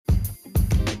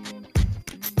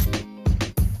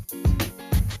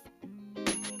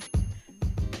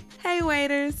Hey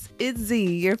waiters, it's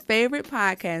Z, your favorite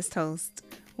podcast host.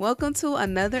 Welcome to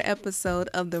another episode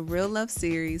of the Real Love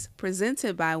series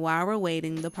presented by While We're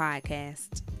Waiting, the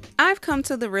podcast. I've come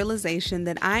to the realization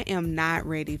that I am not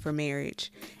ready for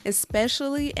marriage,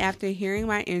 especially after hearing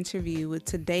my interview with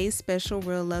today's special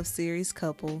Real Love series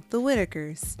couple, the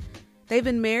Whitakers. They've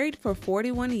been married for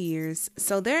 41 years,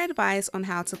 so their advice on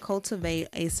how to cultivate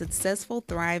a successful,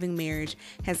 thriving marriage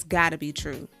has got to be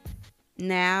true.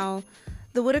 Now,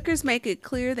 the Whitakers make it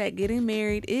clear that getting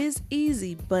married is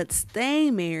easy, but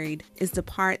staying married is the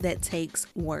part that takes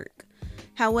work.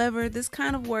 However, this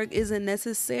kind of work isn't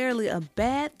necessarily a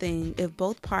bad thing if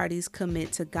both parties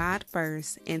commit to God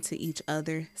first and to each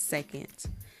other second.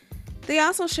 They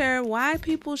also share why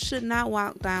people should not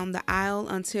walk down the aisle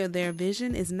until their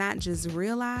vision is not just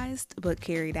realized, but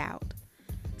carried out.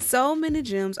 So many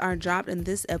gems are dropped in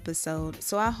this episode,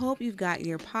 so I hope you've got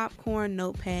your popcorn,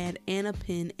 notepad, and a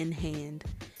pen in hand.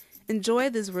 Enjoy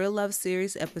this Real Love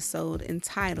series episode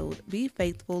entitled Be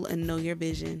Faithful and Know Your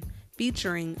Vision,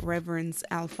 featuring Reverends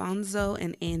Alfonso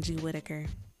and Angie Whitaker.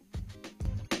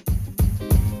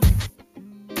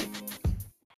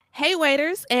 Hey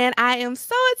waiters, and I am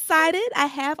so excited. I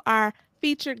have our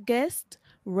featured guest,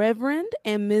 Reverend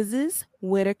and Mrs.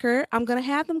 Whitaker. I'm going to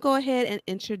have them go ahead and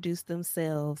introduce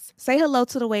themselves. Say hello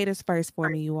to the waiters first for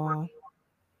me, you all.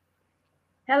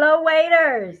 Hello,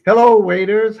 waiters. Hello,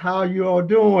 waiters. How you all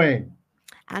doing?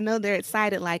 I know they're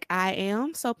excited like I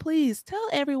am, so please tell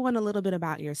everyone a little bit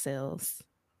about yourselves.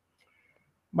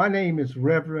 My name is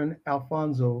Reverend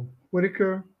Alfonso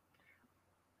Whitaker.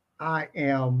 I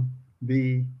am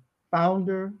the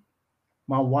founder.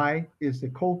 My wife is the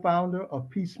co-founder of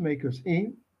Peacemakers,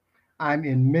 Inc. I'm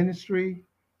in ministry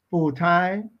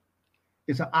full-time.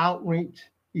 It's an outreach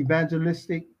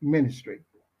evangelistic ministry.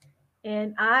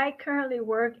 And I currently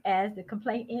work as the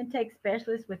complaint intake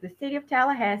specialist with the City of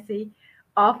Tallahassee,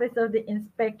 Office of the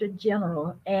Inspector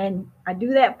General. And I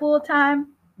do that full-time,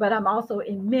 but I'm also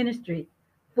in ministry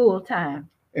full-time.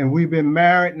 And we've been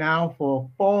married now for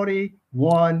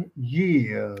 41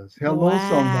 years. Hello, wow.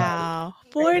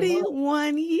 Somebody.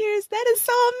 41 years. That is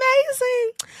so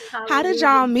amazing. How did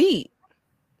y'all meet?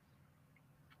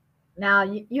 Now,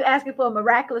 you asking for a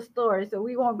miraculous story, so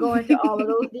we won't go into all of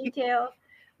those details,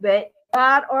 but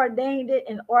God ordained it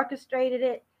and orchestrated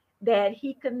it that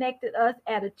he connected us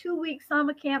at a 2-week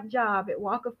summer camp job at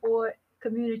Walker Ford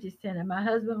Community Center. My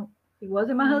husband, he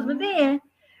wasn't my husband then,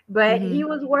 but he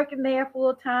was working there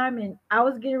full time, and I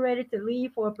was getting ready to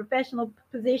leave for a professional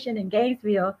position in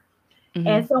Gainesville.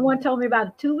 And someone told me about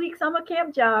a 2-week summer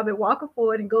camp job at Walker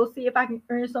Ford and go see if I can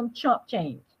earn some chump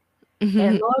change.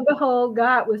 And lo and behold,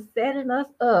 God was setting us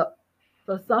up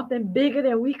for something bigger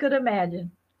than we could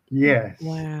imagine. Yes.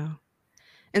 Wow.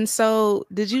 And so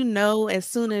did you know as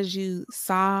soon as you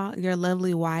saw your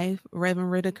lovely wife,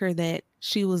 Reverend Whitaker, that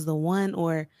she was the one,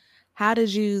 or how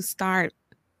did you start,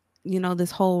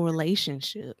 this whole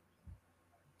relationship?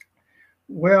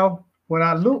 Well, when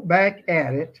I look back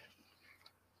at it,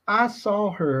 I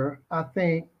saw her, I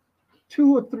think,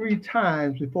 2 or 3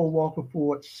 times before Walker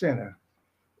Ford Center.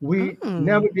 We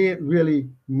never did really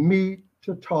meet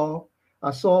to talk. I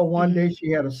saw one day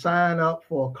she had a sign up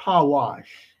for a car wash.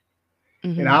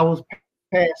 And I was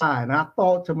passing by, and I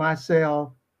thought to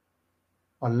myself,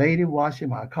 a lady washing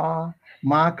my car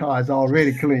is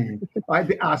already clean.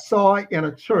 I saw it in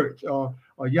a church. A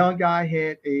young guy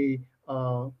had a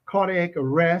cardiac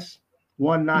arrest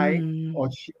one night,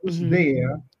 or she was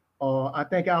there. I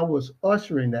think I was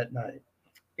ushering that night.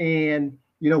 And,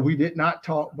 we did not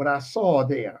talk, but I saw her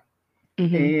there.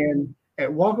 And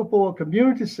at Walker Ford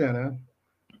Community Center,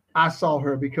 I saw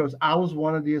her because I was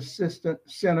one of the assistant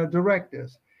center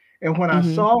directors. And when I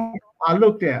saw her, I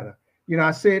looked at her.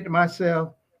 I said to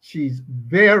myself, she's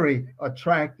very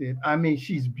attractive. I mean,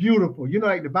 she's beautiful.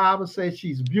 Like the Bible says,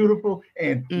 she's beautiful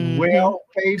and well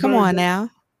favored. Come on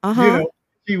now.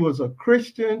 She was a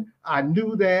Christian. I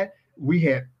knew that. We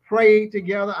had prayed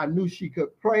together. I knew she could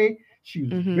pray. She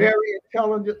was very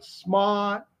intelligent,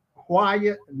 smart,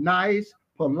 quiet, nice,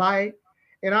 polite.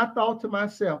 And I thought to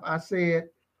myself, I said,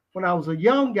 when I was a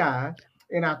young guy,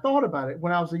 and I thought about it,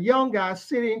 when I was a young guy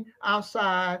sitting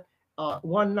outside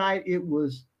one night, it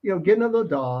was, getting a little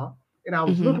dark, and I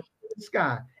was looking at the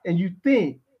sky. And you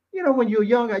think, when you're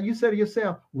young guy, you say to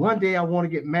yourself, one day I want to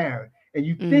get married. And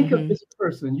you think of this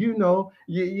person, you're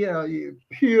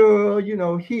pure,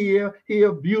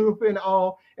 here, beautiful and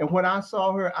all. And when I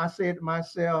saw her, I said to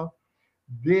myself,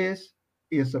 this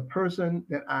is a person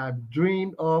that I've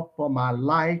dreamed of for my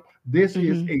life. This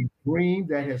is a dream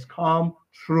that has come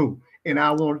true. And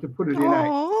I wanted to put it in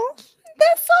action.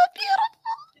 That's so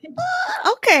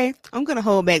beautiful. Okay. Okay, I'm gonna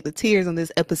hold back the tears on this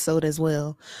episode as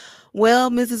well. Well,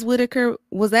 Mrs. Whitaker,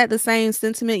 was that the same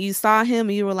sentiment? You saw him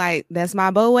and you were like, "That's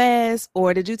my Boaz,"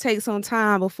 or did you take some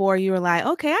time before you were like,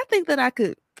 "Okay, I think that I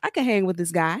could hang with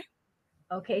this guy"?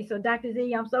 Okay, so Dr.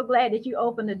 Z, I'm so glad that you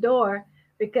opened the door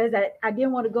because I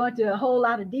didn't want to go into a whole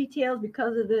lot of details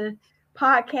because of the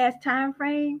podcast time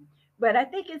frame. But I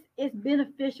think it's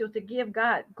beneficial to give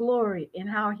God glory in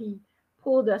how He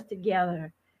pulled us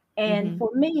together. And Mm-hmm.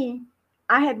 for me,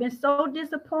 I have been so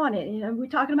disappointed. You know, we're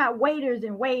talking about waiters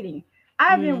and waiting.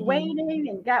 I've been Mm-hmm. waiting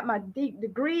and got my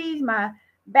degrees, my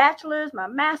bachelor's, my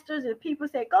master's, and people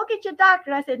say, "Go get your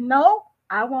doctorate." I said, "No,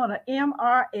 I want an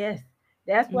MRS."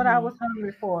 That's what I Mm-hmm. was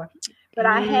hungry for. But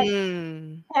I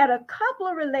Mm. had a couple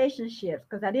of relationships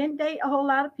because I didn't date a whole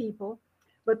lot of people.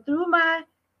 But through my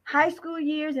high school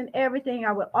years and everything,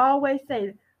 I would always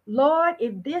say, "Lord,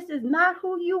 if this is not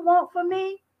who you want for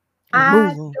me, I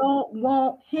Remove him. don't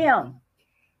want him."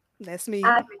 That's me.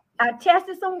 I, I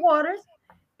tested some waters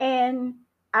and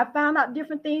I found out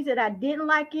different things that I didn't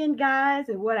like in guys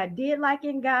and what I did like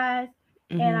in guys.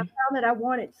 And I Mm-hmm. found that I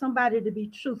wanted somebody to be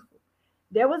truthful.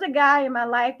 There was a guy in my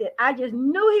life that I just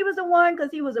knew he was the one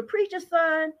because he was a preacher's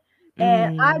son.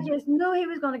 And I Mm. just knew he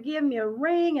was going to give me a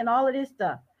ring and all of this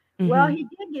stuff. Well, Mm-hmm. he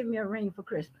did give me a ring for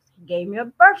Christmas. He gave me a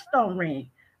birthstone ring.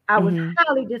 I was Mm-hmm.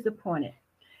 highly disappointed.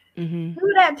 Mm-hmm.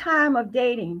 Through that time of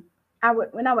dating,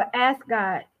 when I would ask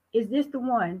God, is this the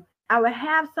one? I would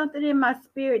have something in my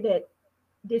spirit that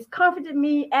discomforted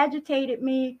me, agitated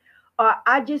me, or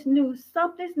I just knew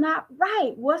something's not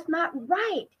right. What's not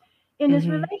right in this Mm-hmm.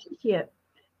 relationship?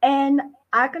 And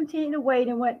I continued to wait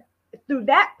and went through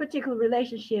that particular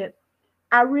relationship.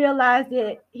 I realized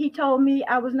that he told me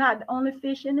I was not the only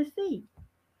fish in the sea.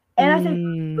 And I said,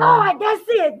 Mm. "Lord, that's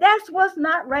it. That's what's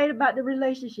not right about the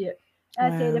relationship." And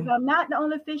I said, if Wow. I'm not the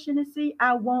only fish in the sea,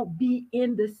 I won't be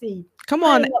in the sea. Come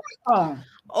on. Hang up the phone.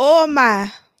 Oh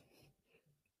my.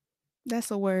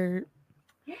 That's a word.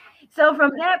 So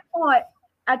from that point,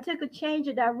 I took a change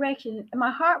of direction. And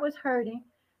my heart was hurting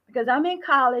because I'm in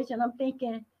college and I'm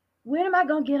thinking, when am I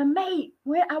going to get a mate?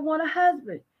 When I want a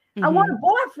husband. I want Mm-hmm. a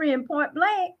boyfriend, point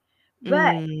blank.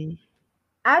 But Mm.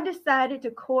 I decided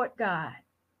to court God.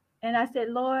 And I said,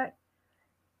 "Lord,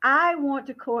 I want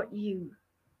to court you.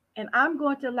 And I'm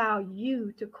going to allow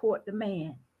you to court the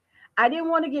man." I didn't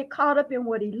want to get caught up in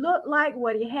what he looked like,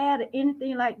 what he had, or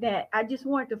anything like that. I just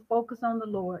wanted to focus on the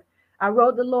Lord. I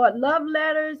wrote the Lord love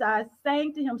letters. I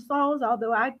sang to him songs,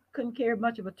 although I couldn't carry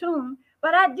much of a tune,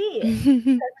 but I did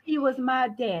because he was my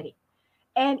daddy.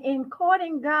 And in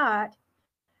courting God,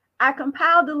 I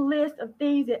compiled a list of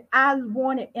things that I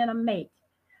wanted in a mate.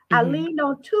 I Mm-hmm. leaned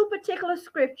on two particular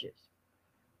scriptures.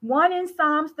 One in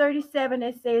Psalms 37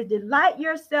 that says, "Delight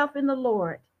yourself in the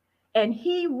Lord, and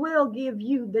he will give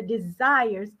you the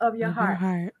desires of your Of your heart."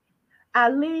 heart. I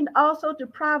leaned also to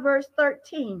Proverbs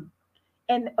 13,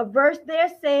 and a verse there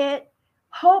said,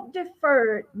 "Hope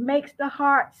deferred makes the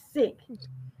heart sick,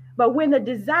 but when the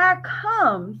desire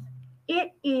comes,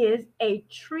 it is a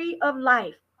tree of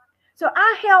life." So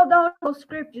I held on to those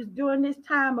scriptures during this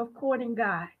time of courting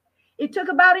God. It took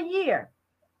about a year.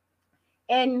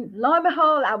 And lo and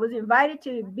behold, I was invited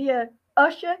to be a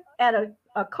usher at a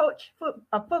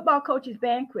football coach's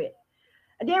banquet.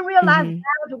 I didn't realize Mm-hmm.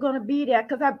 guys were going to be there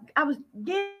because I was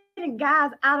getting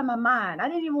guys out of my mind. I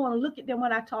didn't even want to look at them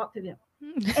when I talked to them.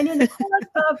 And in the course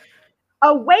of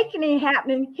awakening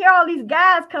happening, here are all these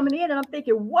guys coming in, and I'm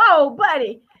thinking, "Whoa,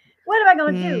 buddy, what am I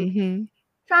going to do?" Mm-hmm.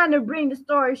 Trying to bring the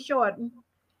story short.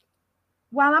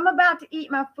 While I'm about to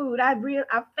eat my food, I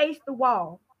faced the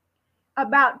wall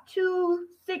about two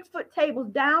 6-foot tables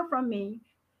down from me.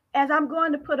 As I'm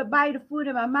going to put a bite of food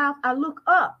in my mouth, I look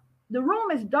up. The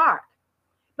room is dark,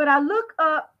 but I look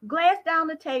up, glance down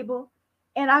the table,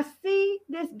 and I see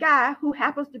this guy who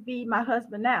happens to be my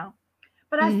husband now.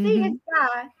 But I see this Mm-hmm.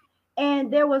 guy,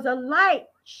 and there was a light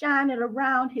shining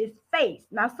around his face.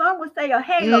 Now, some would say a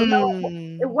halo. No,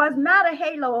 it Mm. was not a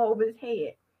halo over his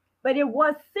head, but it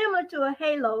was similar to a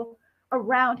halo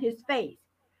around his face.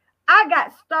 I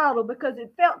got startled because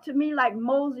it felt to me like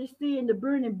Moses seeing the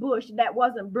burning bush that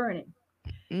wasn't burning.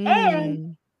 And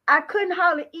Mm. I couldn't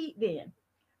hardly eat then.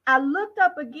 I looked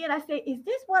up again. I said, "Is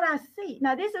this what I see?"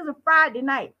 Now, this is a Friday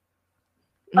night,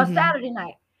 a Mm-hmm. Saturday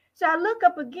night. So I look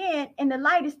up again and the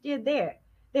light is still there.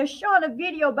 They're showing a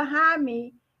video behind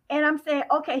me. And I'm saying,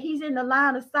 okay, he's in the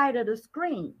line of sight of the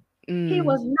screen. He Mm.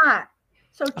 was not.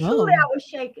 So truly, Oh. I was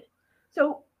shaken.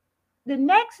 So the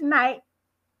next night,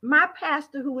 my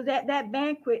pastor who was at that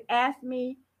banquet asked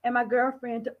me and my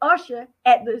girlfriend to usher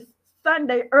at the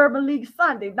Sunday Urban League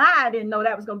Sunday. Now I didn't know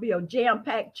that was going to be a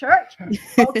jam-packed church.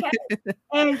 Okay.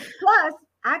 And plus,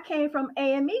 I came from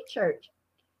AME church.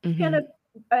 Mm-hmm.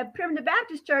 Primitive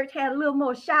Baptist church had a little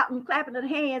more shouting, clapping of the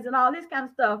hands, and all this kind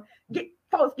of stuff.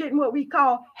 Folks getting what we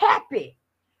call happy.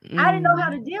 I didn't know how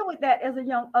to deal with that as a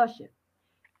young usher.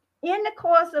 In the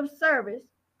course of service,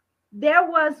 there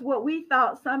was what we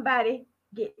thought somebody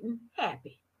getting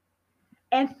happy.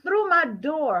 And through my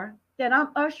door that I'm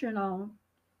ushering on,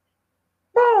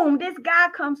 boom, this guy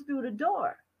comes through the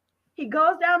door. He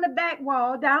goes down the back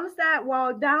wall, down the side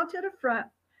wall, down to the front.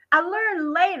 I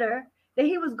learned later that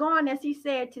he was going, as he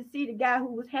said, to see the guy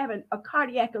who was having a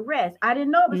cardiac arrest. I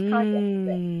didn't know it was cardiac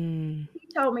arrest. He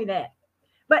told me that.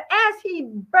 But as he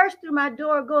burst through my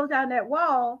door, goes down that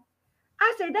wall,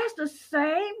 I said, that's the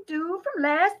same dude from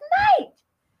last night.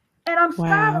 And I'm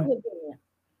startled again.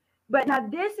 But now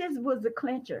was the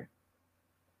clincher.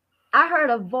 I heard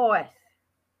a voice,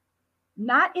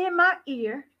 not in my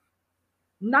ear,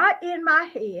 not in my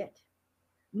head,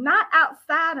 not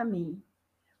outside of me,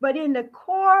 but in the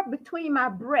core between my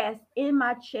breasts, in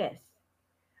my chest.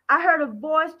 I heard a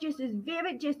voice just as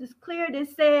vivid, just as clear that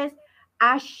says,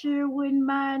 I sure wouldn't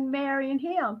mind marrying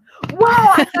him. Whoa,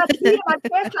 I got to beat my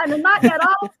chest trying to knock that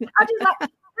off. I just like,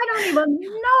 I don't even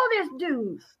know this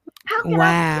dude. How can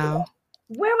I?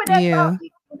 Where would that thought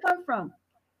come from?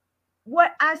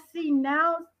 What I see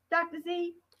now, Dr.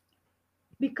 Z,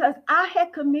 because I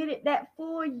had committed that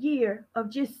full year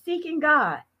of just seeking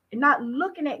God and not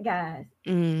looking at guys.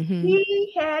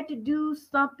 He had to do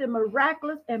something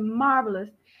miraculous and marvelous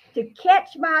to catch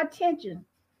my attention,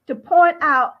 to point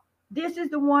out, this is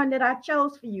the one that I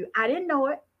chose for you. I didn't know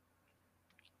it.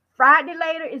 Friday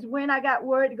later is when I got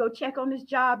word to go check on this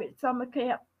job at summer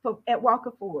camp at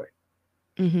Walker Ford.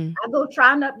 I go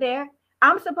trying up there.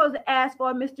 I'm supposed to ask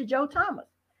for Mr. Joe Thomas.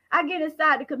 I get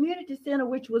inside the community center,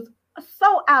 which was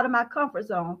so out of my comfort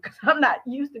zone because I'm not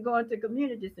used to going to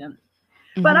community centers.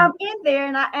 But I'm in there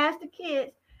and I asked the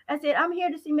kids, I said, I'm here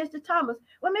to see Mr. Thomas.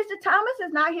 Well, Mr. Thomas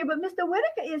is not here, but Mr.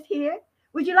 Whitaker is here.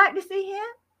 Would you like to see him?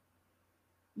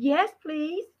 Yes,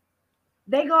 please.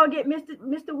 They go and get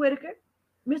Mr. Whitaker.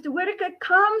 Mr. Whitaker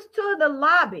comes to the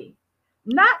lobby,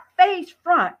 not face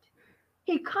front.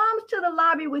 He comes to the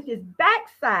lobby with his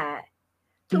backside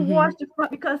towards the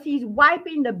front because he's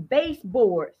wiping the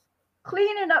baseboards,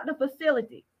 cleaning up the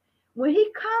facility. When he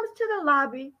comes to the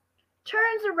lobby,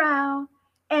 turns around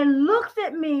and looks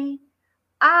at me,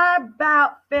 I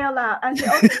about fell out. I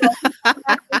said,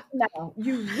 okay, now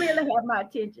you really have my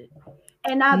attention.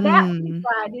 And now that was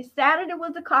Friday. Saturday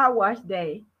was the car wash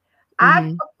day. I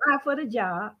applied for the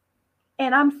job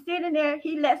and I'm sitting there.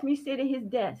 He lets me sit at his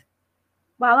desk.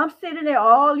 While I'm sitting there,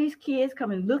 all these kids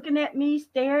coming, looking at me,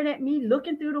 staring at me,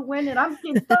 looking through the window. And I'm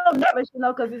getting so nervous,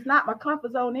 because it's not my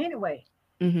comfort zone anyway.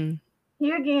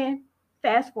 Here again,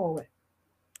 fast forward.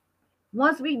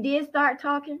 Once we did start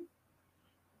talking,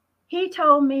 he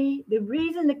told me the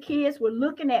reason the kids were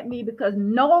looking at me because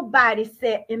nobody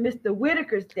sat in Mr.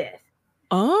 Whitaker's desk.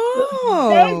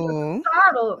 Oh. They were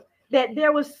startled that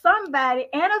there was somebody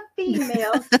and a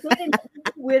female sitting at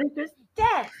Mr. Whitaker's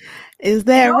desk. Is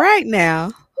that right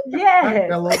now? Yes.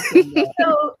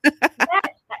 So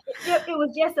it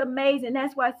was just amazing.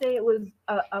 That's why I say it was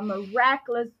a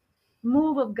miraculous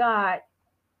move of God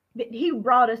that he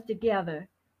brought us together.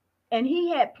 And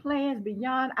he had plans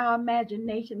beyond our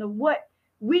imagination of what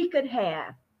we could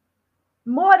have.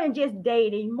 More than just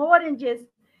dating, more than just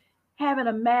having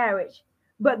a marriage,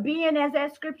 but being, as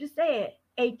that scripture said,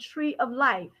 a tree of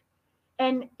life.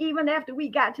 And even after we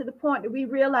got to the point that we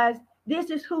realized this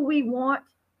is who we want,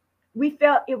 we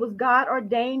felt it was God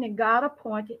ordained and God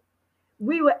appointed.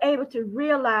 We were able to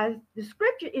realize the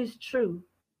scripture is true.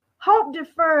 Hope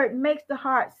deferred makes the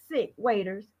heart sick,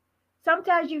 waiters.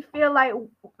 Sometimes you feel like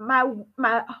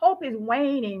my hope is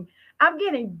waning. I'm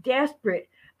getting desperate.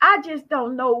 I just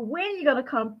don't know when you're going to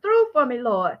come through for me,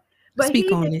 Lord. But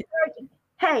Speak on it.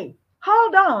 Hey,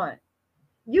 hold on.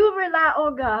 You rely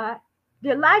on God.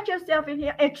 Delight yourself in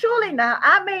him. And truly now,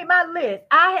 I made my list.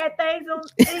 I had things on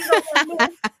my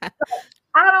list.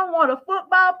 I don't want a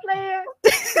football player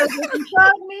because if he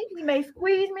tries me, he may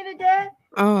squeeze me to death.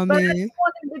 Oh, but man. I don't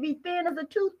want him to be thin as a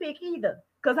toothpick either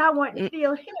because I want to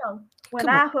feel him when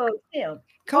I hug him.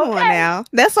 Come on now.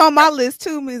 That's on my list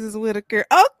too, Mrs. Whitaker.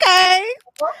 Okay.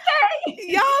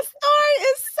 Y'all's story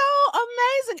is so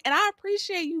amazing. And I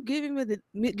appreciate you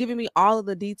giving me all of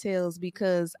the details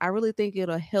because I really think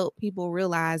it'll help people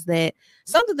realize that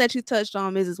something that you touched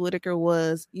on, Mrs. Whitaker,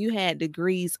 was you had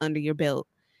degrees under your belt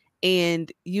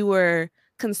and you were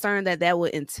concerned that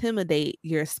would intimidate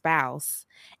your spouse.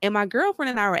 And my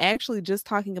girlfriend and I were actually just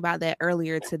talking about that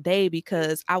earlier today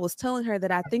because I was telling her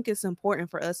that I think it's important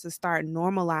for us to start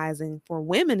normalizing, for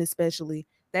women especially,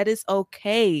 That it's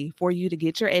okay for you to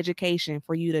get your education,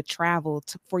 for you to travel,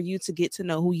 for you to get to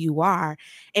know who you are.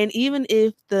 And even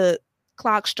if the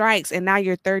clock strikes and now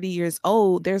you're 30 years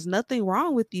old, there's nothing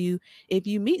wrong with you if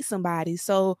you meet somebody.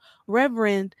 So,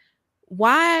 Reverend,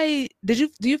 why do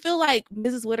you feel like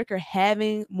Mrs. Whitaker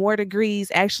having more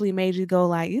degrees actually made you go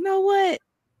like, you know what?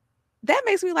 That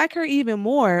makes me like her even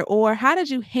more. Or how did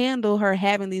you handle her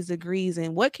having these degrees?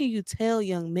 And what can you tell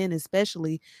young men,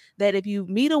 especially, that if you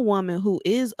meet a woman who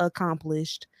is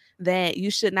accomplished, that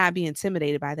you should not be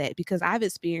intimidated by that? Because I've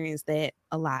experienced that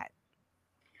a lot.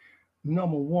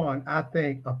 Number one, I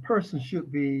think a person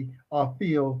should be or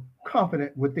feel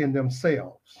confident within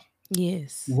themselves,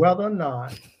 Yes. whether or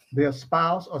not their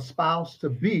spouse or spouse to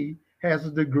be has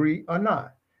a degree or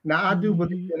not. Now, I do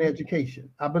believe Mhm. in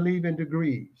education. I believe in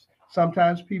degrees.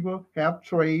 Sometimes people have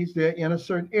trades, they're in a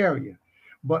certain area,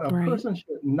 but a Right. person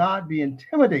should not be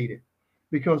intimidated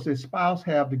because their spouse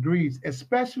have degrees,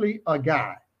 especially a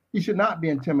guy. He should not be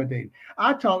intimidated.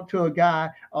 I talked to a guy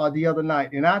the other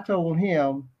night, and I told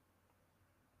him,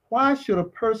 why should a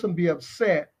person be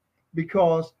upset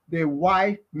because their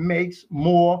wife makes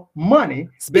more money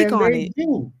Speak than on they it.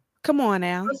 do? Come on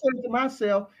now. I said to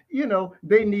myself,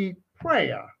 they need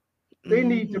prayer. They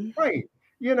need to Mhm. pray.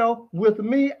 With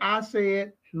me, I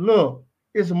said, look,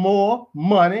 it's more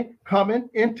money coming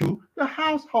into the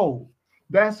household.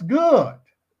 That's good.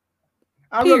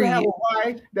 I'd rather have Period. a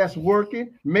wife that's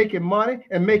working, making money,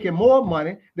 and making more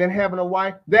money than having a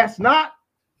wife that's not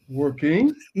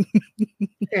working.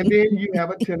 And then you have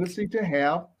a tendency to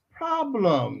have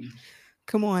problems.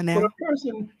 Come on But now. a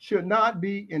person should not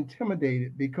be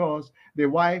intimidated because their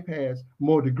wife has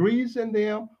more degrees than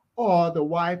them or the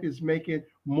wife is making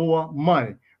more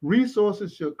money.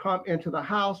 Resources should come into the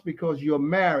house because you're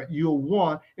married, you're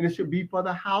one, and it should be for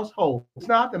the household. It's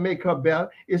not to make her better,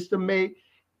 it's to make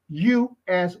you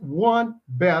as one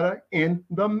better in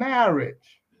the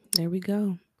marriage. There we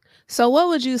go. So, what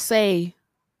would you say,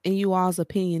 in you all's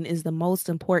opinion, is the most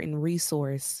important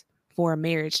resource for a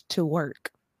marriage to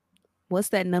work? What's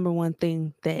that number one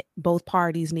thing that both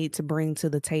parties need to bring to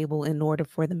the table in order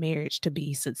for the marriage to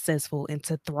be successful and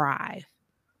to thrive?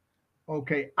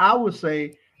 Okay, I would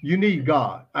say you need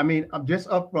God. I mean, I'm just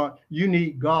upfront, you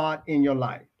need God in your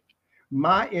life.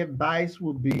 My advice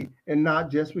would be, and not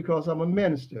just because I'm a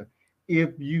minister,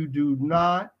 if you do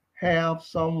not have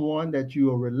someone that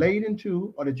you are relating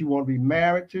to or that you want to be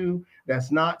married to that's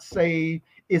not saved,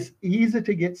 it's easy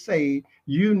to get saved.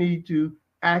 You need to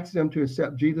ask them to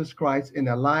accept Jesus Christ in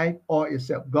their life or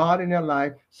accept God in their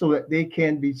life so that they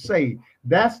can be saved.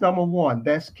 That's number one.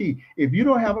 That's key. If you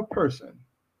don't have a person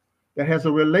that has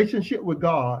a relationship with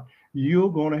God,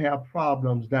 you're going to have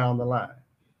problems down the line.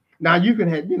 Now you can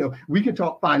have, we can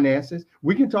talk finances,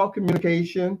 we can talk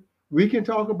communication, we can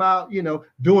talk about,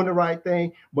 doing the right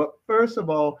thing. But first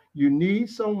of all, you need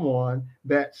someone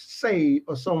that's saved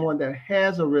or someone that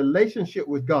has a relationship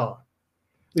with God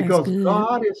That's because good.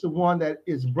 God is the one that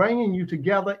is bringing you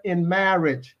together in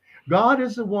marriage. God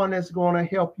is the one that's going to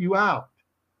help you out.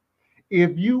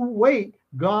 If you wait,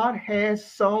 God has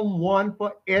someone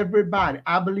for everybody.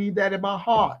 I believe that in my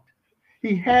heart.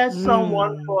 He has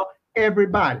someone Mm. for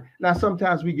everybody. Now,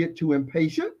 sometimes we get too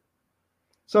impatient.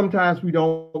 Sometimes we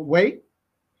don't wait.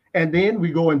 And then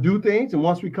we go and do things. And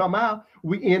once we come out,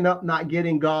 we end up not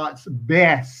getting God's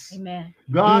best. Amen.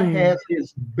 God Mm. has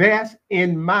his best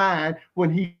in mind when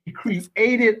he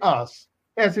created us,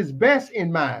 as his best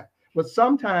in mind. But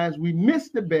sometimes we miss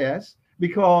the best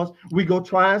because we go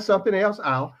trying something else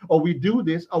out, or we do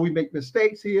this, or we make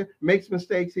mistakes here, makes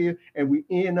mistakes here, and we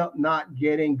end up not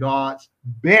getting God's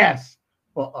best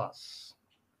for us.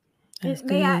 That's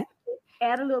May I good.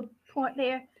 add a little point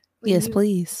there? When Yes, you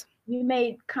please. you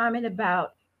made comment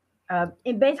about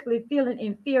and basically feeling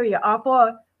inferior, or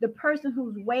for the person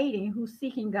who's waiting, who's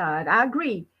seeking God. I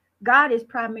agree. God is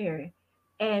primary.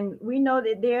 And we know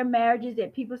that there are marriages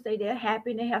that people say they're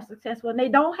happy and they have successful and they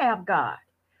don't have God.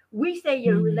 We say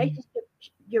Mm.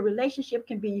 your relationship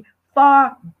can be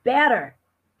far better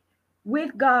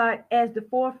with God as the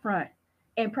forefront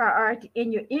and priority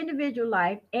in your individual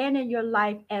life and in your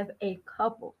life as a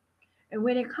couple. And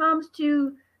when it comes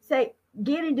to, say,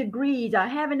 getting degrees or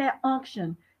having that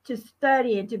unction to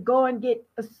study and to go and get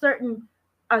a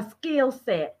skill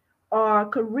set or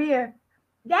career,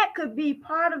 that could be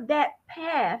part of that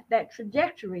path, that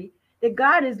trajectory that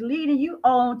God is leading you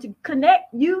on to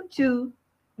connect you to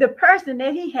the person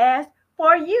that He has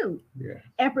for you Yeah.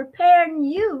 and preparing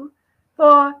you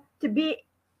for to be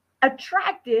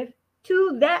attractive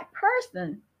to that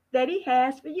person that he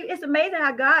has for you. It's amazing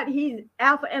how God, he's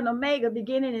Alpha and Omega,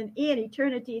 beginning and end,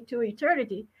 eternity to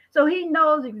eternity. So he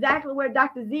knows exactly where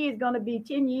Dr. Z is going to be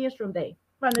 10 years from today.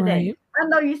 Right. I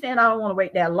know you're saying I don't want to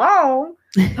wait that long.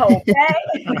 Okay.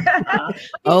 He knows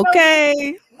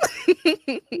Okay.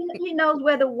 he knows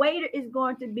where the waiter is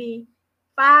going to be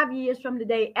 5 years from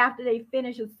today after they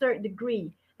finish a certain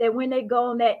degree. That when they go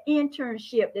on that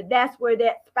internship, that's where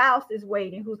that spouse is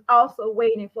waiting, who's also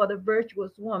waiting for the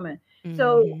virtuous woman.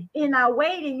 So Mhm. in our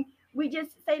waiting, we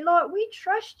just say, Lord, we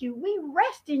trust you. We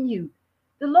rest in you.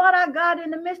 The Lord our God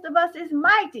in the midst of us is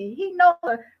mighty. He knows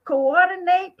to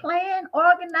coordinate, plan,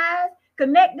 organize,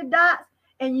 connect the dots.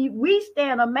 And we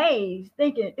stand amazed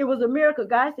thinking it was a miracle.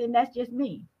 God said, that's just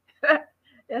me.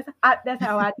 That's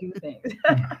how I do things.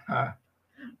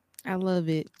 I love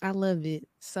it. I love it.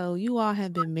 So you all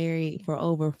have been married for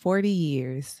over 40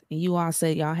 years and you all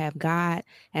said y'all have God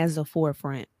as the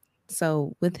forefront.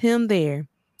 So with him there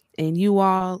and you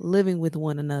all living with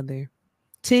one another,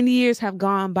 10 years have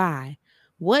gone by.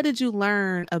 What did you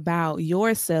learn about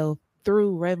yourself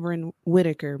through Reverend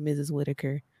Whitaker, Mrs.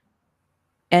 Whitaker,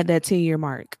 at that 10-year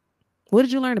mark? What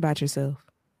did you learn about yourself?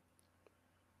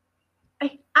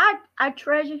 I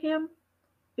treasure him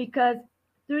because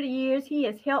through the years he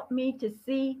has helped me to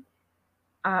see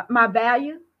my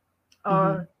value, Mhm.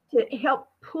 or to help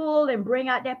pull and bring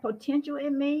out that potential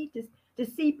in me, to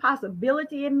see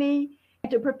possibility in me,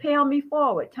 and to propel me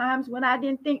forward. Times when I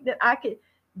didn't think that I could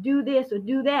do this or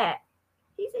do that,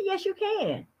 he said, yes, you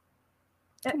can.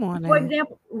 Come on For now.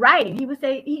 example, writing.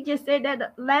 He just said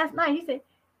that last night. He said,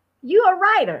 you a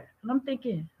writer. And I'm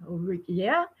thinking, oh, Ricky,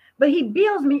 yeah. But he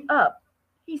builds me up.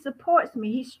 He supports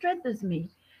me. He strengthens me.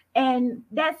 And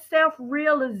that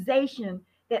self-realization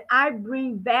that I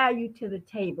bring value to the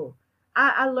table.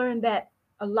 I learned that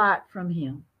a lot from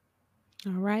him.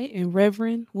 All right. And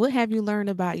Reverend, what have you learned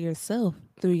about yourself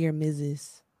through your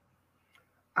Mrs.?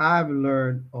 I've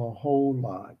learned a whole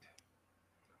lot.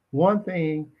 One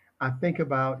thing I think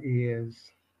about is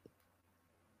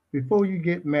before you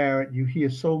get married, you hear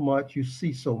so much, you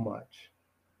see so much.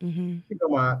 Mhm. You know,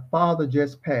 my father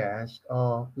just passed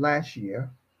last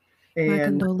year, My and he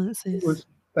condolences. was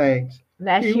thanks. He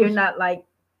Last year, was not like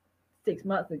 6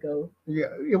 months ago. yeah.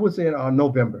 It was in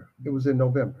November. It was in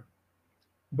November,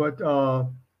 but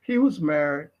he was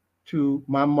married to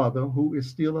my mother, who is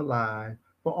still alive,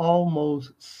 for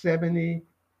almost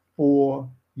 74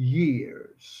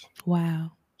 years.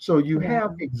 Wow. So you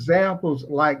have Wow. examples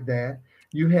like that.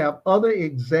 You have other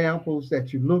examples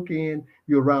that you look in,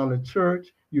 you're around the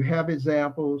church, you have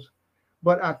examples.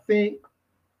 But I think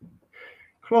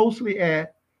closely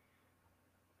at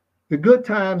the good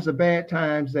times, the bad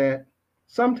times, that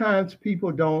sometimes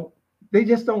people don't, they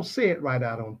just don't say it right,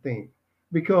 I don't think.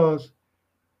 Because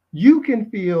you can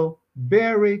feel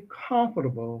very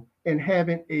comfortable in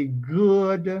having a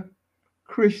good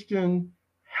Christian,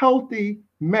 healthy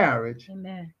marriage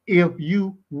Amen. if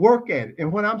you work at it.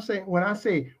 And when I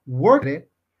say work at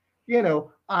it, I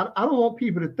don't want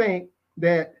people to think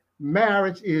that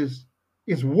marriage is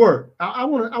work. I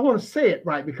want to say it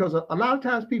right because a lot of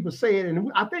times people say it,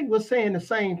 and I think we're saying the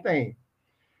same thing.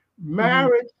 Mhm.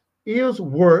 Marriage is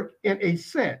work in a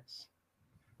sense.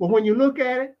 But when you look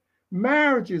at it,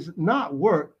 marriage is not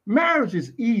work. Marriage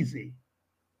is easy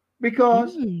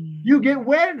because Mm. you get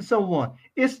wedded to someone.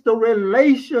 It's the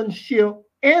relationship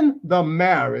in the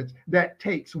marriage that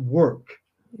takes work.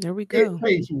 There we It go.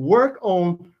 takes work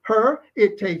on her,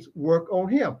 it takes work on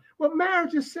him. But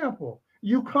marriage is simple.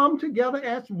 You come together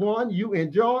as one, you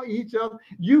enjoy each other.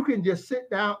 You can just sit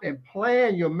down and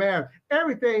plan your marriage.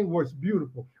 Everything works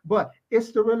beautiful. But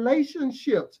it's the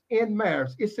relationships in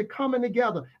marriage, it's the coming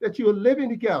together that you're living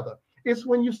together. It's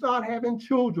when you start having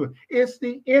children. It's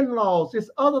the in laws. It's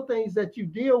other things that you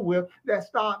deal with that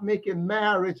start making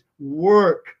marriage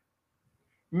work,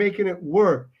 making it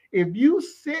work. If you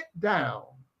sit down,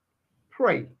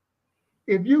 pray.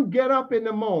 If you get up in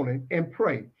the morning and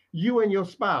pray, you and your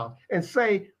spouse, and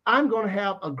say, I'm going to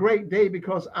have a great day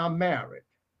because I'm married,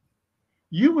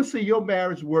 you will see your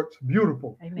marriage works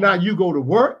beautiful. Now, Amen. you go to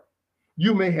work,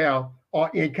 you may have or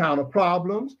encounter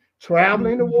problems.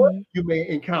 Traveling to work, Mhm. you may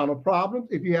encounter problems.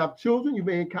 If you have children, you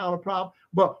may encounter problems.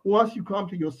 But once you come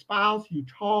to your spouse, you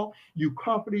talk, you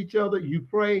comfort each other, you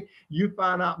pray, you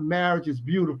find out marriage is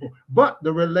beautiful. But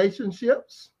the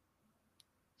relationships,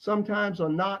 sometimes are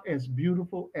not as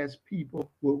beautiful as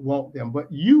people would want them.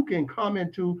 But you can come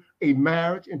into a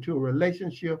marriage, into a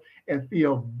relationship, and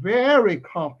feel very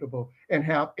comfortable and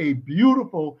have a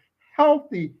beautiful,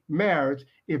 healthy marriage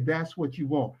if that's what you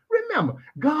want. Remember,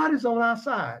 God is on our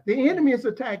side. The Yes. enemy is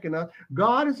attacking us.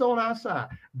 God is on our side.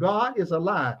 God is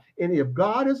alive. And if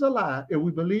God is alive and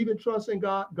we believe and trust in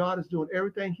God, God is doing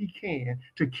everything he can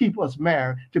to keep us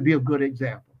married, to be a good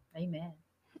example. Amen.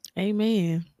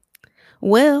 Amen.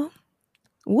 Well,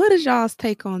 what is y'all's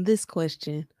take on this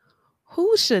question?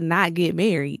 Who should not get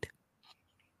married?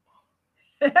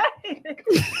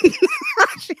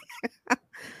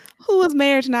 Who is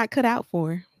marriage not cut out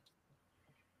for?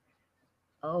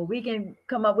 Oh, we can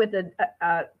come up with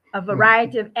a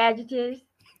variety of adjectives.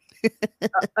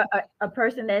 A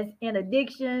person that's in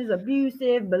addictions,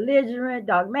 abusive, belligerent,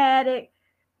 dogmatic,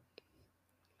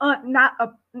 not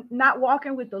not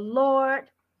walking with the Lord,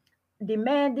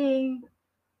 demanding,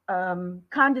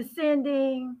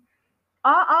 condescending,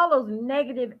 all those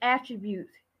negative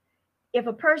attributes. If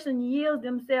a person yields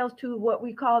themselves to what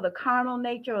we call the carnal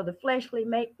nature or the fleshly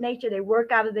nature, they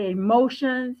work out of their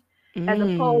emotions as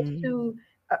opposed Mm. to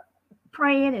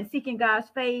praying and seeking God's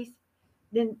face,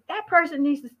 then that person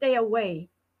needs to stay away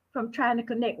from trying to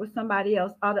connect with somebody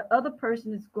else, or the other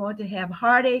person is going to have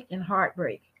heartache and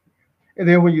heartbreak. And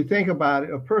then when you think about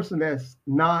it, a person that's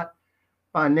not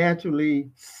financially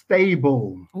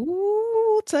stable,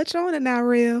 Ooh, touch on it now,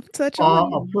 Rev. Touch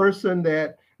on or a it. person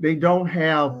that they don't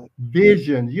have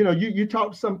vision. You know, you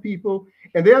talk to some people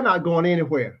and they're not going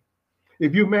anywhere.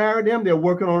 If you marry them, they're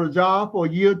working on a job for a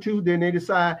year or two, then they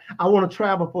decide, I want to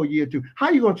travel for a year or two. How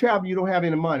are you going to travel? You don't have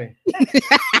any money. Where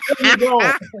are you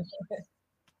going?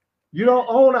 You don't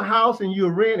own a house and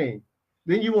you're renting.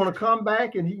 Then you want to come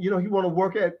back and you want to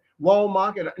work at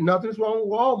Walmart, and nothing's wrong with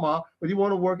Walmart, but you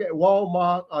want to work at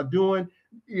Walmart or doing,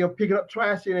 picking up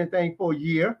trash and anything for a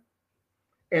year.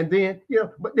 And then,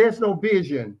 but there's no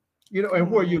vision,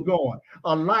 and where you're going.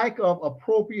 A lack of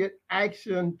appropriate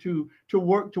action to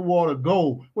work toward a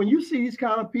goal. When you see these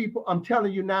kind of people, I'm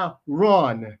telling you now,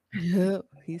 run. Yep,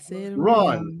 he said Run.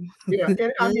 run. Yeah,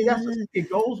 and I mean it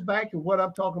goes back to what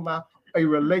I'm talking about, a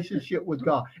relationship with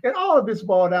God. And all of this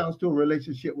boils down to a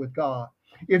relationship with God.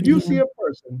 If you see Yeah. a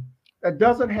person that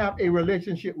doesn't have a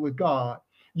relationship with God,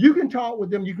 you can talk with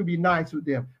them, you can be nice with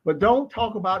them, but don't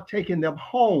talk about taking them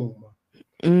home.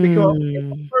 Because if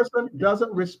a Mm. person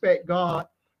doesn't respect God,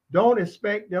 don't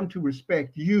expect them to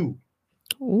respect you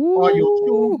or your Ooh.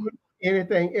 children,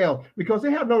 anything else, because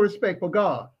they have no respect for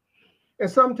God. And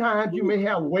sometimes you may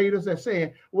have waiters that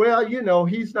saying, well,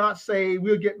 he's not saved.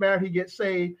 We'll get married, he gets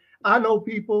saved. I know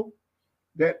people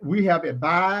that we have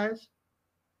advised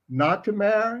not to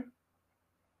marry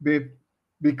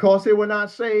because they were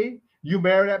not saved. You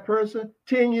marry that person,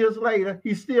 10 years later,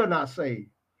 he's still not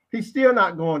saved. He's still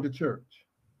not going to church.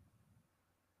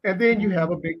 And then you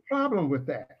have a big problem with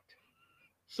that.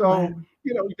 Wow. So,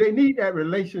 they need that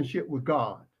relationship with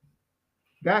God.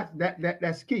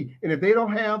 That's key. And if they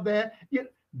don't have that,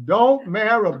 don't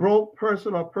marry a broke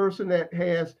person or person that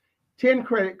has 10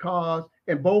 credit cards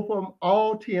and both of them,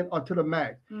 all 10 are to the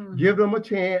max. Give them a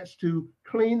chance to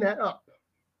clean that up.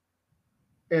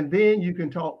 And then you can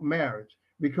talk marriage,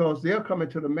 because they'll come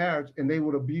into the marriage and they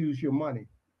would abuse your money.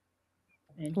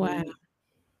 Wow. Indeed.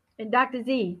 And Dr.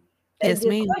 Z, Yes, the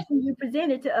ma'am. question you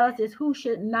presented to us is who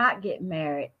should not get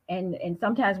married. And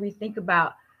sometimes we think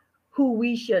about who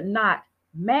we should not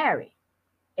marry.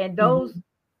 And those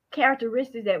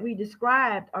characteristics that we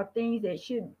described are things that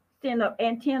should send up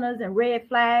antennas and red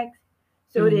flags,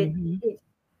 so that Mm-hmm.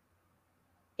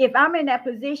 if I'm in that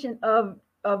position of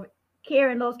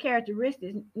carrying those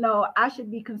characteristics, no, I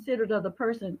should be considered of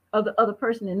the other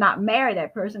person and not marry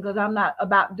that person, because I'm not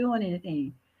about doing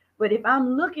anything. But if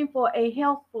I'm looking for a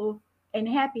healthful and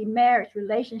happy marriage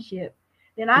relationship,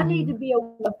 then I need Mm-hmm. to be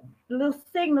aware of little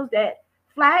signals that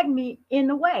flag me in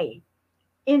the way.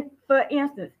 For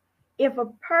instance, if a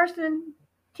person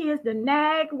tends to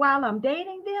nag while I'm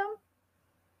dating them,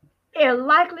 they're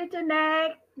likely to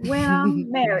nag when I'm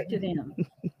married to them.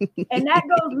 And that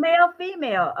goes male,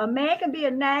 female. A man can be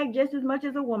a nag just as much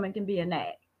as a woman can be a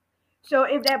nag. So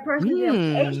if that person is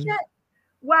Mm. impatient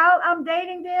while I'm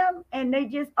dating them and they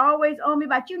just always on me,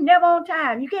 but you never on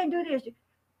time, you can't do this.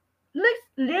 Let's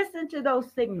listen to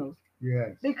those signals,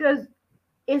 Yes. because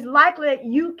it's likely that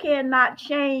you cannot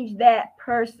change that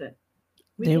person.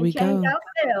 We There can we change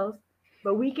go. ourselves,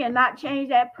 but we cannot change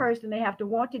that person. They have to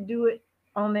want to do it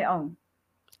on their own.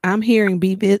 I'm hearing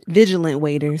be vigilant,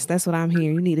 waiters. That's what I'm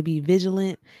hearing. You need to be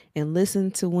vigilant and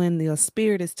listen to when your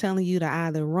spirit is telling you to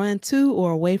either run to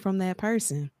or away from that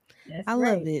person. That's I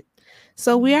love right. it.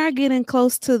 So we are getting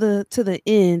close to the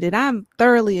end, and I'm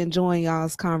thoroughly enjoying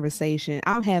y'all's conversation.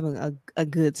 I'm having a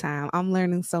good time. I'm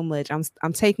learning so much.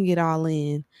 I'm taking it all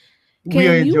in. We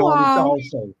are Can you enjoying this all?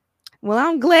 also. Well,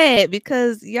 I'm glad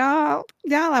because y'all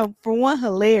are, for one,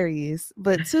 hilarious,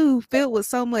 but two, filled with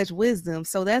so much wisdom.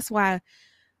 So that's why,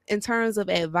 in terms of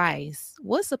advice,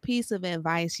 what's a piece of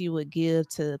advice you would give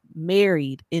to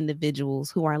married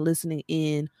individuals who are listening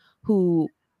in, who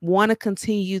want to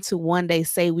continue to one day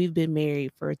say we've been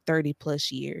married for 30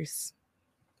 plus years?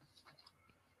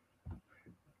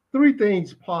 3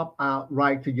 things pop out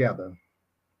right together: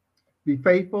 be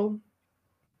faithful,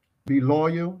 be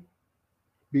loyal,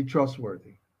 be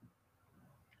trustworthy.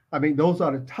 I mean, those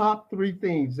are the top 3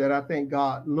 things that I think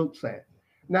God looks at.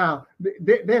 Now,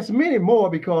 there's many more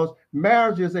because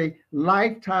marriage is a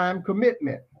lifetime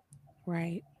commitment.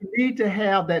 Right. You need to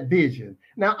have that vision.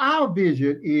 Now, our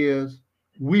vision is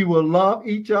we will love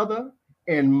each other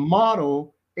and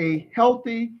model a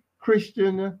healthy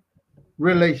Christian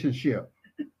relationship.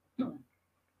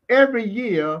 Every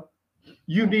year,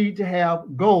 you need to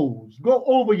have goals. Go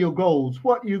over your goals.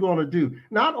 What you're going to do,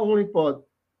 not only for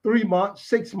 3 months,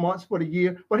 6 months, for the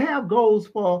year, but have goals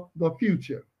for the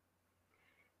future.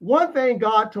 One thing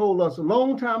God told us a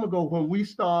long time ago when we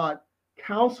start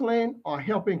counseling or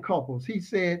helping couples, he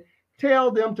said,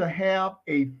 tell them to have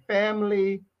a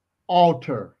family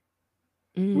altar.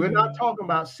 We're not talking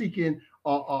about seeking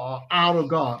out of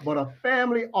God, but a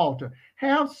family altar.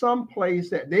 Have some place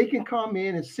that they can come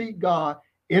in and seek God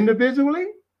individually,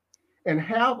 and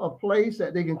have a place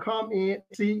that they can come in and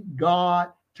seek God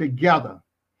together.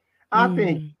 I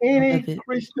think any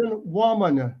Christian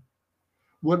woman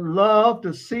would love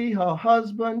to see her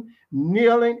husband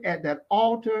kneeling at that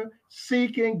altar,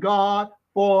 seeking God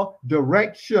for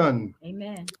direction.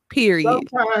 Amen. Period.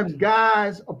 Sometimes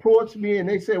guys approach me and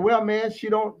they say, well, man, she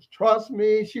don't trust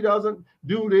me. She doesn't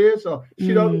do this, or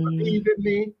she doesn't believe in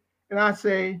me. And I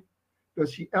say,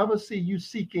 does she ever see you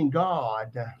seeking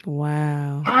God?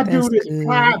 Wow. I do this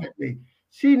privately.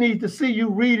 She needs to see you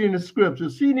reading the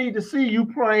scriptures. She needs to see you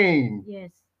praying.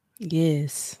 Yes.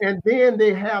 Yes. And then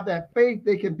they have that faith.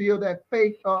 They can build that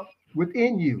faith up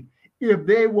within you. If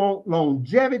they want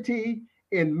longevity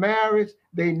in marriage,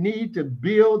 they need to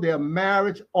build their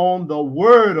marriage on the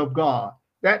word of God.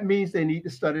 That means they need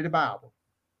to study the Bible.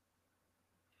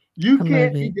 You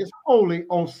can't be just holy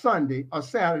on Sunday or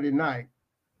Saturday night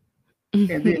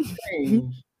and then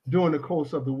change during the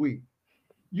course of the week.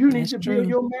 You need to build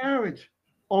your marriage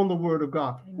on the word of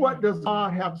God. Amen. What does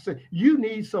God have to say? You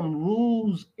need some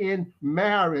rules in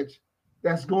marriage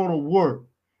that's going to work.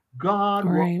 God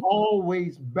will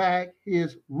always back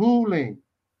his ruling.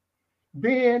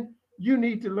 Then you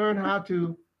need to learn how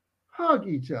to hug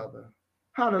each other,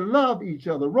 how to love each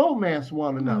other, romance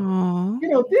one another. Aww. You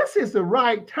know, this is the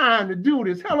right time to do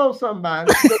this. Hello,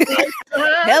 somebody.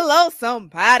 Hello,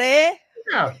 somebody.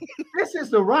 Yeah, this is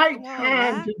the right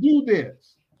time to do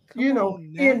this. You know,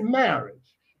 in marriage.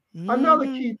 Another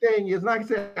key thing is, like I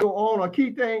said, go on. A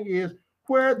key thing is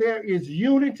where there is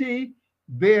unity,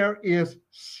 there is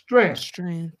strength.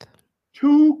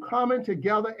 Two coming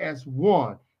together as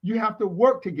one. You have to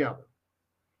work together.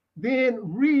 Then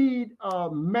read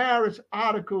marriage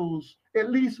articles at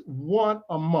least one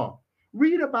a month.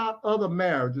 Read about other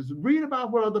marriages. Read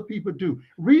about what other people do.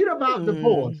 Read about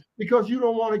divorce, because you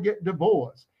don't want to get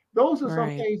divorced. Those are some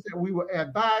things that we will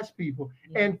advise people.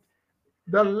 And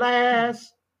the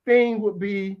last thing would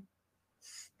be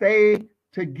stay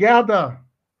together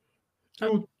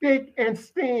through thick and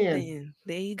thin.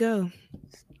 There you go.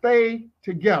 Stay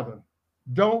together.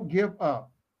 Don't give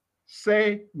up.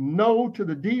 Say no to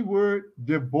the D word,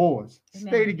 divorce. Amen.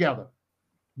 Stay together.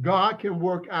 God can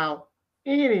work out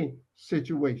any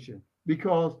situation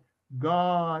because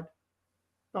God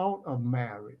thought of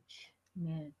marriage.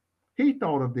 Amen. He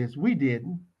thought of this. We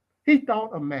didn't. He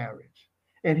thought of marriage,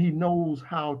 and he knows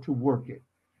how to work it.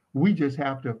 We just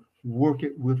have to work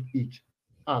it with each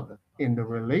other in the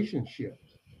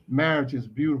relationships. Marriage is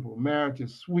beautiful. Marriage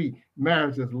is sweet.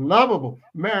 Marriage is lovable.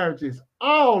 Marriage is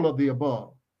all of the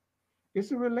above. It's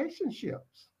the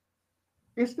relationships.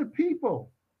 It's the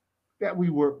people that we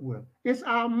work with. It's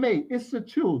our mate. It's the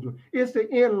children. It's the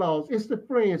in-laws. It's the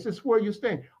friends. It's where you're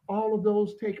staying. All of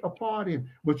those take a part in.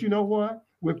 But you know what?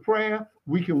 With prayer,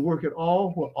 we can work it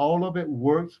all where all of it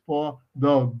works for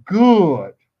the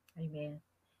good. Amen.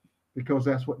 Because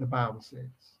that's what the Bible says.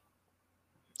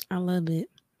 I love it.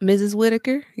 Mrs.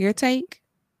 Whitaker, your take?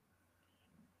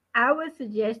 I would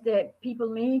suggest that people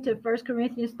lean to 1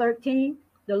 Corinthians 13,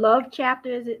 the love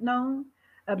chapter, as it's known,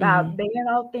 about bearing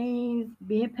all things,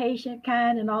 being patient,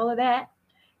 kind, and all of that.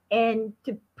 And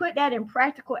to put that in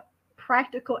practical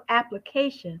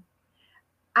application,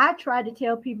 I try to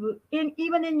tell people,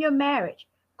 even in your marriage,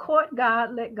 court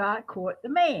God, let God court the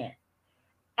man.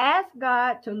 Ask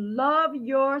God to love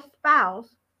your spouse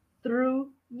through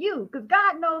you, because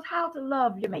God knows how to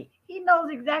love your mate. He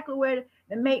knows exactly where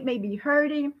the mate may be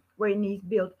hurting, where he needs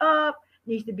built up,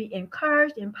 needs to be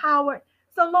encouraged, empowered.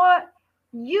 So Lord,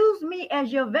 use me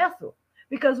as your vessel,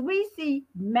 because we see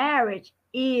marriage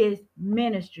is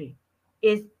ministry.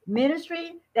 It's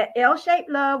ministry, that L-shaped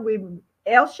love. We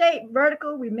L-shaped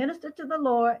vertical, we minister to the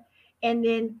Lord. And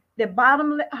then the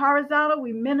bottom horizontal,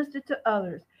 we minister to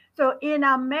others. So in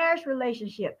our marriage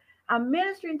relationship, I'm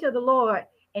ministering to the Lord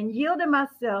and yielding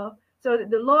myself so that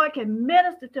the Lord can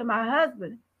minister to my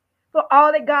husband for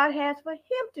all that God has for him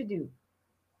to do.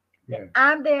 Yeah.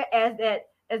 I'm there as that,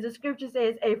 as the scripture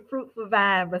says, a fruitful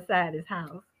vine beside his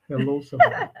house. Hello,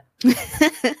 somebody.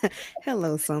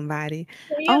 Hello, somebody.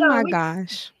 So, oh my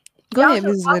gosh. Go ahead,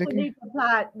 Mrs. Whitaker. Need to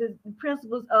apply the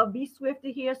principles of be swift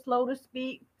to hear, slow to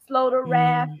speak, slow to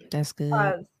wrath. That's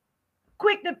good.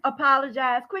 Quick to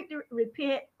apologize, quick to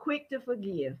repent, quick to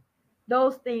forgive.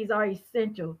 Those things are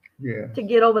essential to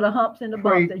get over the humps and the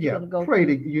bumps that you're going to go through.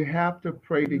 You have to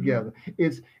pray together.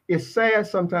 It's sad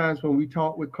sometimes when we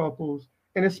talk with couples,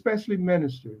 and especially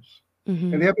ministers,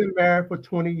 and they've been married for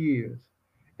 20 years,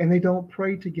 and they don't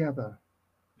pray together.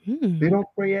 They don't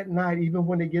pray at night, even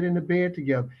when they get into bed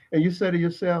together. And you say to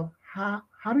yourself, how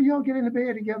do y'all get into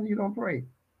bed together and you don't pray?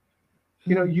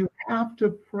 You know, you have to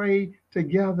pray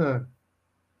together.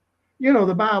 You know,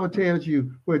 the Bible tells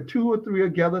you where 2 or 3 are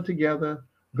gathered together,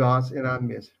 God's in our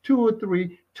midst. 2 or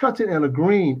 3 touching and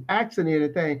agreeing, asking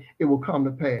anything, it will come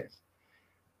to pass.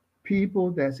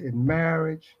 People that's in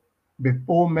marriage,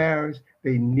 before marriage,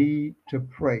 they need to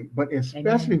pray. But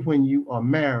especially when you are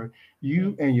married,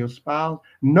 you and your spouse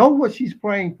know what she's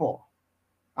praying for.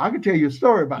 I can tell you a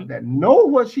story about that. Know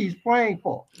what she's praying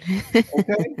for.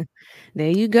 Okay? There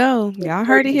you go. Y'all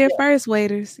heard it here first,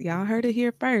 waiters. Y'all heard it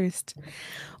here first.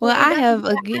 Well, I have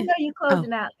again. I know you're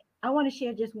closing out. I want to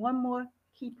share just one more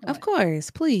key point. Of course,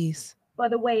 please. For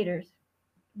the waiters,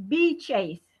 be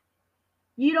chaste.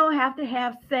 You don't have to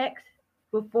have sex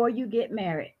before you get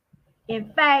married.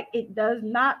 In fact, it does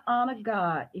not honor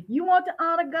God. If you want to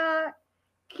honor God,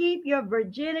 keep your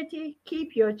virginity,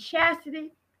 keep your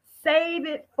chastity, save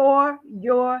it for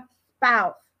your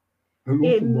spouse.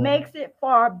 It makes it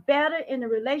far better in the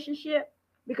relationship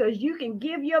because you can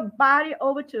give your body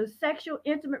over to a sexual,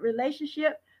 intimate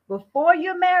relationship before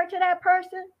you're married to that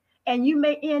person, and you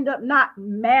may end up not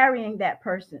marrying that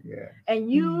person.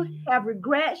 And you have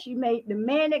regrets. You may, the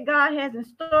man that God has in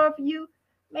store for you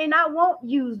may not want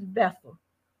used vessel.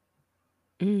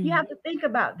 You have to think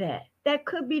about that. That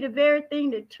could be the very thing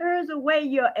that turns away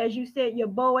your, as you said, your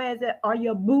Boaz or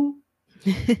your boo.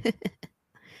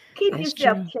 Keep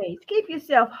yourself chaste. Keep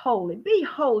yourself holy. Be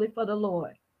holy for the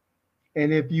Lord.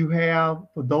 And if you have,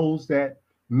 for those that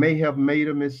may have made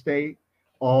a mistake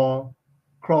or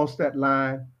crossed that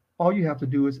line, all you have to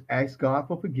do is ask God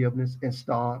for forgiveness and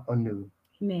start anew.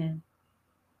 Amen.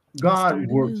 God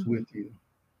works with you.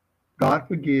 God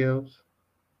forgives.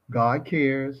 God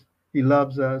cares. He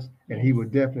loves us, and he will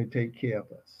definitely take care of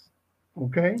us.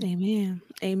 Okay? Amen.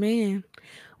 Amen.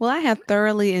 Well, I have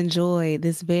thoroughly enjoyed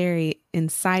this very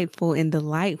insightful and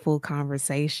delightful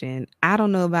conversation. I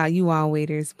don't know about you all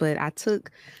waiters, but I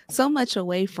took so much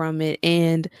away from it.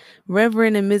 And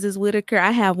Reverend and Mrs. Whitaker,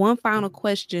 I have one final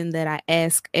question that I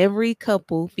ask every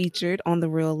couple featured on the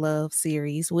Real Love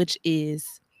series, which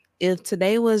is, if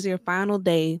today was your final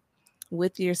day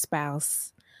with your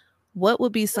spouse, what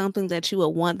would be something that you would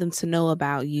want them to know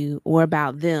about you or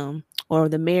about them or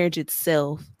the marriage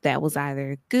itself that was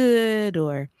either good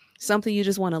or something you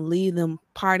just want to leave them,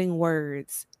 parting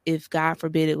words, if God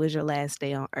forbid it was your last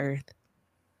day on earth?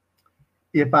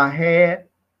 If I had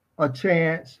a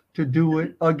chance to do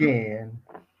it again,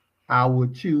 I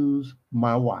would choose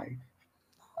my wife.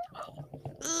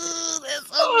 Ooh, that's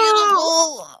so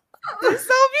beautiful. That's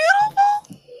so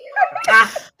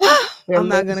beautiful. I'm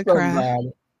not going to cry.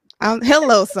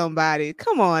 Hello, somebody.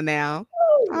 Come on now.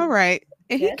 All right.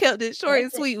 And he kept it short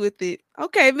and sweet with it.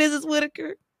 Okay, Mrs.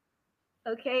 Whitaker.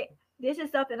 Okay. This is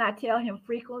something I tell him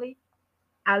frequently.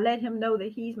 I let him know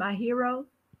that he's my hero.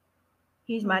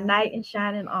 He's my knight in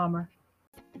shining armor.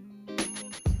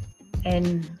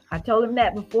 And I told him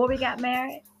that before we got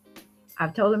married.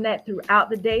 I've told him that throughout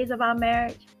the days of our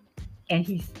marriage. And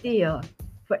he still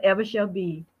forever shall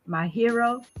be my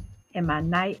hero and my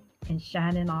knight in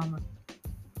shining armor.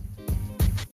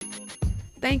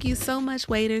 Thank you so much,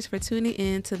 waiters, for tuning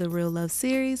in to the Real Love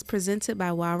series presented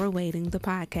by While We're Waiting, the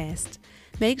podcast.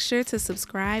 Make sure to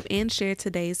subscribe and share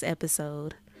today's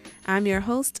episode. I'm your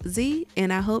host, Z,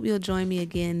 and I hope you'll join me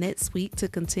again next week to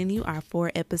continue our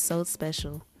 4-episode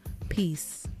special.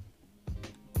 Peace.